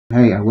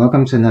Hey,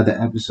 welcome to another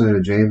episode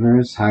of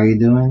Draverse. How you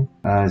doing?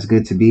 It's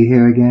good to be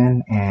here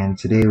again, and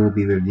today we'll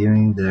be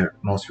reviewing the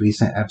most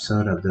recent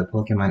episode of the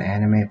Pokemon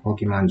anime,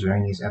 Pokemon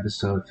Journeys,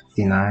 episode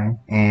 59.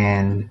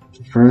 And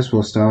first,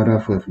 we'll start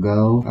off with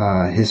Go.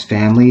 His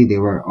family, they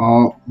were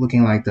all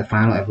looking like the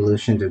final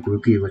evolution to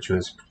Grookey, which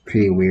was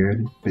pretty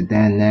weird. But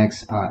then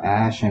next,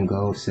 Ash and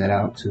Go set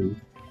out to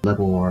look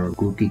where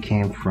Grookey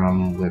came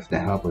from with the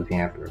help of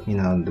Yamper. You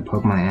know, the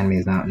Pokemon anime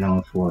is not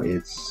known for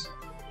its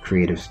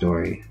creative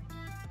story.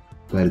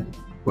 But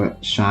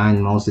what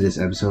shined most of this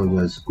episode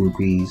was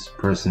Grookey's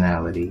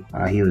personality.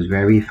 He was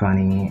very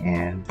funny,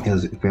 and it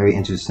was very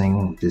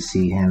interesting to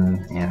see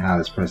him and how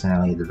his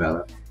personality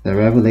developed. The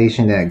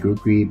revelation that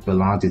Grookey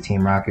belonged to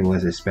Team Rocket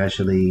was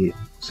especially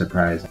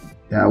surprising.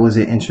 That was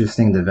an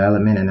interesting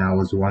development, and I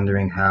was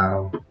wondering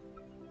how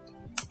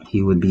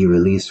he would be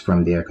released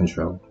from their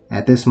control.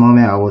 At this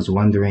moment, I was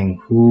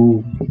wondering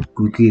who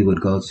Grookey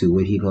would go to.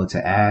 Would he go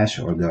to Ash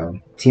or Go?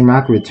 Team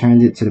Rocket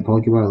returned it to the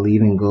Pokeball,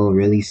 leaving Go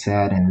really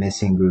sad and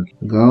missing Grookey.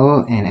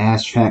 Go and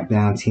Ash tracked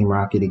down Team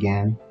Rocket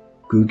again,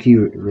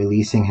 Grookey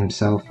releasing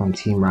himself from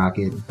Team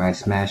Rocket by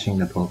smashing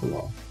the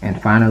Pokeball. And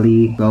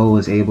finally, Go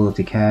was able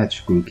to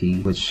catch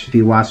Grookey, which if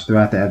you watch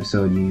throughout the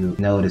episode, you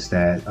notice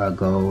that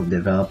Go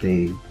developed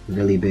a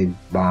really big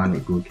bond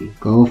with Grookey.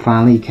 Go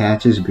finally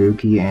catches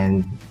Grookey,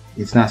 and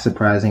it's not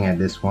surprising at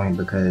this point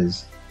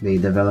because they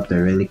developed a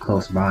really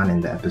close bond in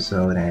the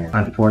episode, and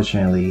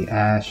unfortunately,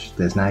 Ash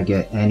does not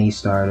get any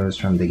starters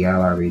from the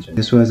Galar region.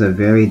 This was a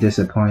very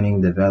disappointing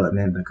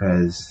development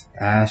because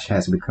Ash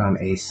has become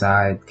a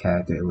side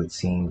character, it would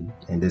seem,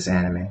 in this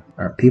anime.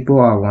 People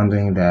are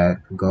wondering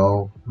that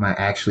Go might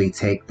actually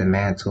take the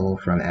mantle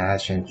from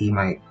Ash and he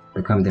might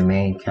become the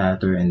main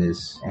character in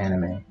this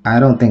anime. I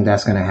don't think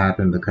that's gonna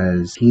happen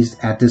because he's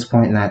at this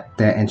point not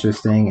that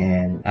interesting,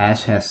 and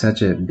Ash has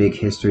such a big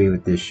history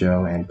with this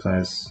show, and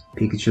plus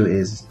Pikachu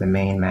is the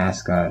main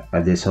mascot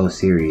of this whole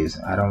series.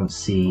 I don't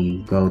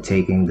see Go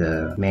taking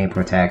the main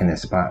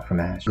protagonist spot from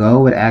Ash. Go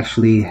would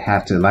actually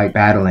have to like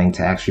battling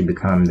to actually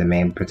become the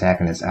main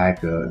protagonist, I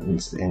feel,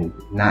 and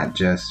not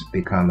just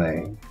become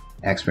a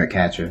expert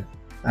catcher.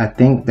 I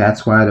think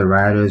that's why the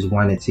writers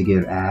wanted to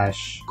give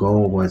Ash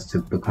goal was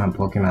to become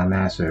Pokemon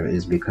Master,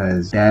 is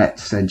because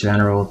that's a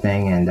general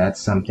thing and that's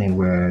something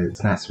where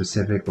it's not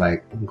specific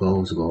like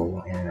Go's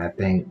goal, and I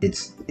think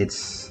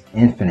it's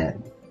infinite.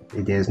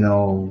 There's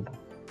no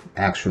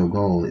actual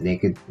goal. He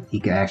could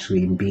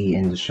actually be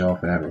in the show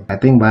forever. I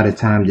think by the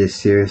time this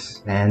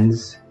series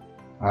ends,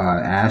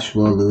 Ash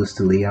will lose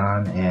to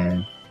Leon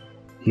and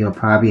he'll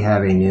probably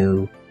have a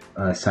new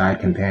side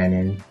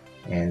companion,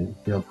 and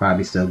he'll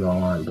probably still go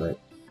on, but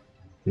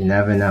you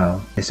never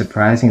know. It's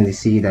surprising to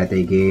see that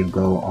they gave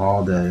Go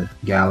all the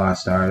Galar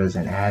starters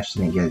and Ash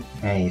didn't get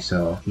any,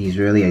 so he's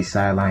really a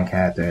sideline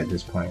character at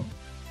this point.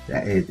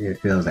 It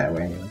feels that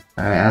way anyway.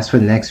 As for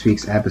next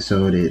week's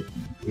episode,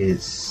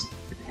 it's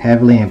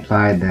heavily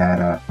implied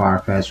that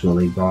Farfetch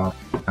will evolve.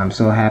 I'm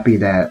so happy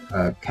that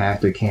a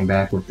character came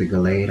back with the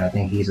Gallade. I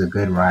think he's a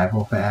good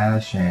rival for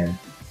Ash, and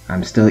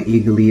I'm still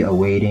eagerly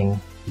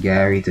awaiting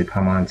Gary to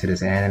come on to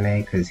this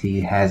anime because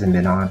he hasn't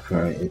been on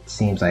for it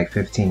seems like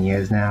 15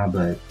 years now,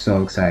 but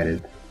so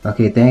excited.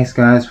 Okay, thanks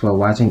guys for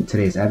watching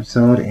today's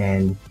episode,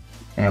 and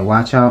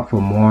watch out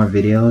for more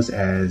videos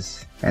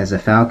as the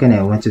Falcon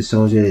and Winter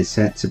Soldier is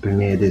set to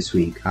premiere this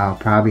week. I'll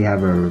probably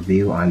have a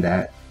review on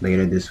that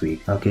later this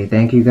week. Okay,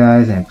 thank you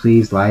guys, and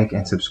please like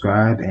and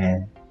subscribe,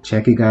 and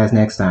check you guys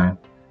next time.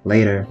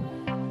 Later.